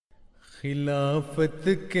खिलाफत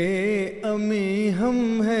के अमी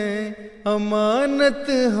हम हैं, अमानत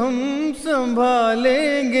हम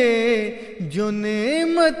संभालेंगे, जो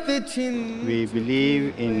नेमत छिन। We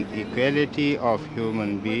believe in equality of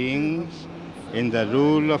human beings, in the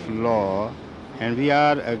rule of law, and we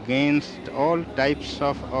are against all types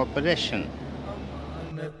of oppression.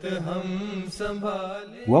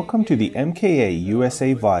 Welcome to the MKA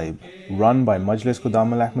USA Vibe, run by Majlis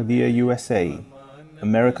Qudam Al Ahmadiyya USA,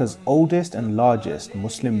 America's oldest and largest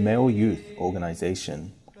Muslim male youth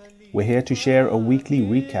organization. We're here to share a weekly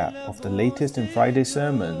recap of the latest in Friday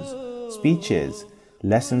sermons, speeches,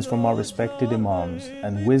 lessons from our respected imams,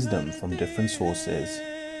 and wisdom from different sources.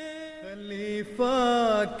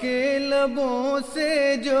 खलीफा के लबों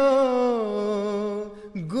से जो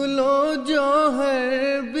गुलो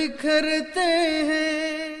जौहर बिखरते हैं।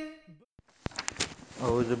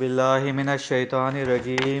 औज़ु बिल्लाहि मिनश शैतानिर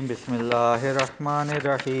रजीम, बिस्मिल्लाहिर रहमानिर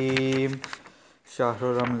रहीम।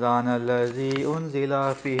 शहरु रमज़ान अल्लज़ी उन्ज़िला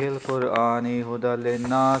फ़ीहिल क़ुरआनी हुदल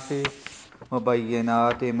लिन्नासि व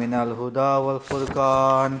बय्यिनातिन मिनल हुदा वल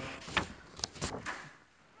Furqan.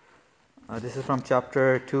 This is from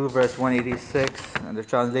chapter 2, verse 186, and the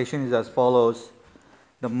translation is as follows.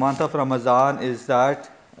 The month of Ramadan is that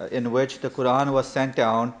in which the Quran was sent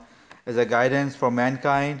down as a guidance for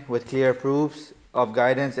mankind with clear proofs of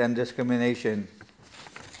guidance and discrimination.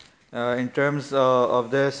 In terms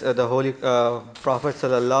of this, the Holy Prophet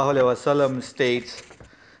ﷺ states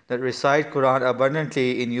that recite Quran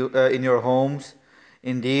abundantly in your homes.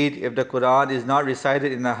 Indeed, if the Quran is not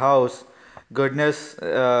recited in a house, goodness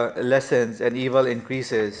lessens and evil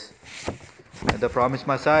increases. The promised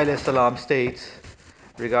Messiah ﷺ states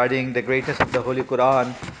regarding the greatness of the Holy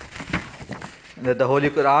Quran that the Holy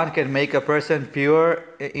Quran can make a person pure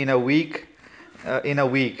in a week.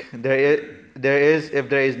 There is if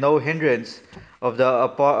there is no hindrance of the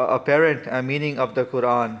apparent meaning of the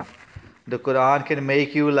Quran. The Quran can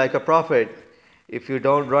make you like a prophet if you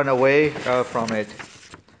don't run away from it.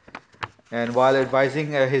 And while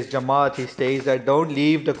advising his Jamaat, he states that don't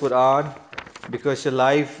leave the Quran because your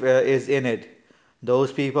life is in it.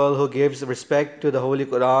 Those people who gives respect to the Holy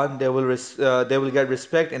Quran, they will get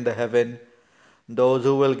respect in the heaven. Those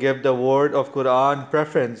who will give the word of Quran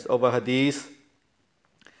preference over Hadith,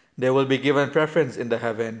 they will be given preference in the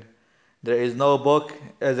heaven. There is no book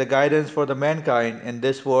as a guidance for the mankind in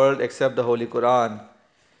this world except the Holy Quran.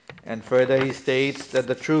 And further he states that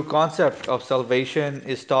the true concept of salvation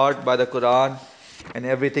is taught by the Quran and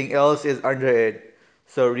everything else is under it.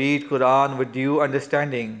 So read Quran with due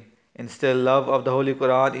understanding, instill love of the Holy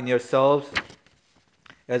Quran in yourselves,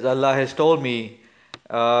 as Allah has told me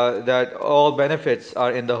that all benefits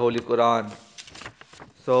are in the Holy Quran.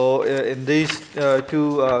 So in these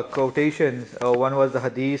two quotations, one was the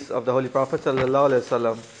hadith of the Holy Prophet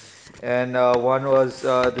ﷺ, and one was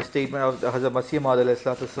the statement of the Hazrat Masih Maud.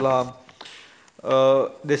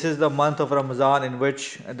 This is the month of Ramadan in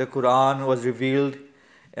which the Quran was revealed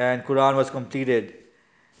and Quran was completed.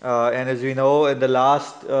 And as we know, in the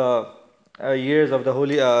last years of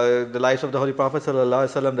the lives of the Holy Prophet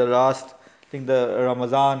ﷺ, the last, I think the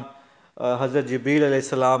Ramadan, Hazrat Jibreel alayhi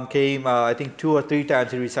salam came, I think 2 or 3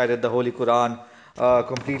 times he recited the Holy Quran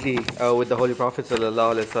completely with the Holy Prophet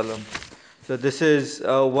ﷺ. So this is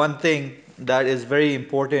one thing that is very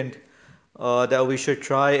important, that we should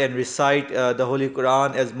try and recite the Holy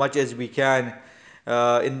Quran as much as we can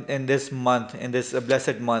in this month, in this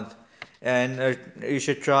blessed month. And you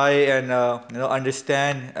should try and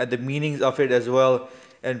understand the meanings of it as well,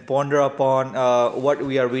 and ponder upon what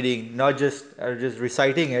we are reading, not just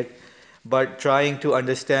reciting it, but trying to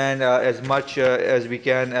understand as much as we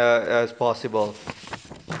can as possible.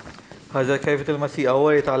 Hazrat Khalifatul Masih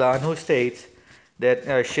Awwal Ta'ala Anhu states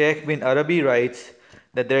that Sheikh bin Arabi writes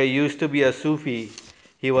that there used to be a Sufi.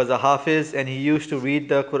 He was a Hafiz and he used to read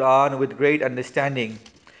the Quran with great understanding.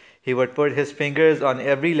 He would put his fingers on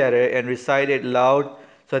every letter and recite it loud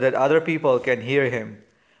so that other people can hear him.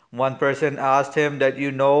 One person asked him that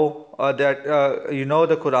you know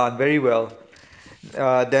the Quran very well.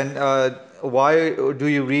 Then why do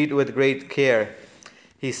you read with great care?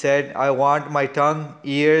 He said, I want my tongue,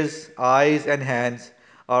 ears, eyes and hands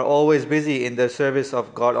are always busy in the service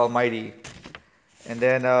of God Almighty. And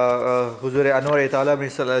then Huzur Anwar Ta'ala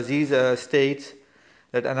bin Aziz states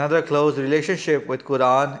that another close relationship with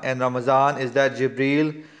Quran and Ramadan is that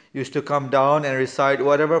Jibreel used to come down and recite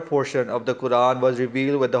whatever portion of the Quran was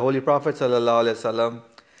revealed with the Holy Prophet ﷺ.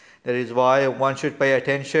 That is why one should pay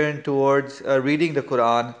attention towards reading the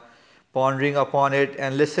Quran, pondering upon it,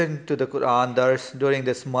 and listen to the Quran dars during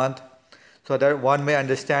this month so that one may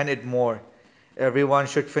understand it more. everyone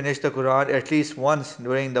should finish the Quran at least once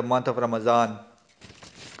during the month of Ramadan.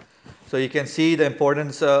 So you can see the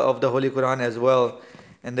importance of the Holy Quran as well.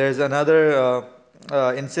 And there's another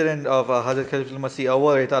incident of Hazrat Khalifatul Masih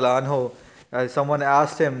Awwal anhu. Someone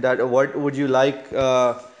asked him that what would you like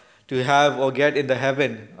to have or get in the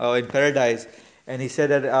heaven, in paradise, and he said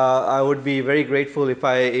that I would be very grateful if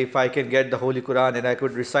I can get the Holy Quran and I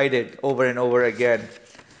could recite it over and over again.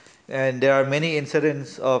 And there are many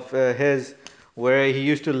incidents of his where he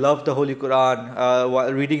used to love the Holy Quran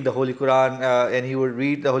while reading the Holy Quran, and he would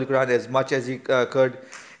read the Holy Quran as much as he could,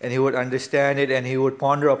 and he would understand it, and he would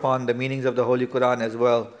ponder upon the meanings of the Holy Quran as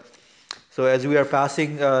well. So as we are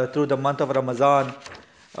passing through the month of Ramadan,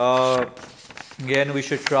 again we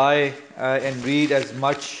should try and read as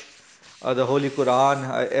much the Holy Quran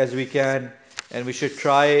as we can, and we should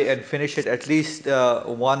try and finish it at least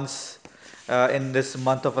once in this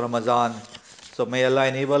month of Ramadan. So may Allah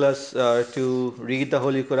enable us to read the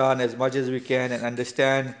Holy Quran as much as we can and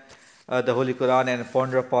understand the Holy Quran and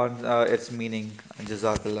ponder upon its meaning.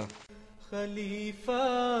 Jazakallah.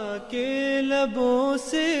 खलीफा के लबों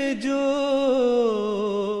से जो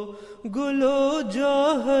गुलो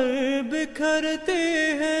जौहर बिखरते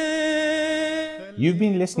हैं. You've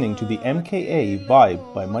been listening to the MKA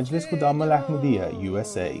Vibe by Majlis Qudama Al Ahmadiyya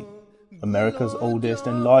USA, America's oldest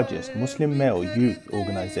and largest Muslim male youth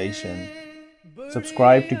organization.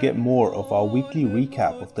 Subscribe to get more of our weekly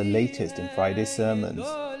recap of the latest in Friday's sermons,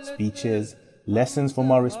 speeches, lessons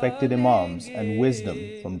from our respected imams, and wisdom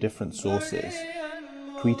from different sources.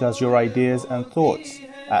 Tweet us your ideas and thoughts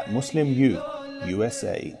at Muslim Youth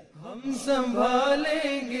USA. हम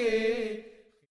संभालेंगे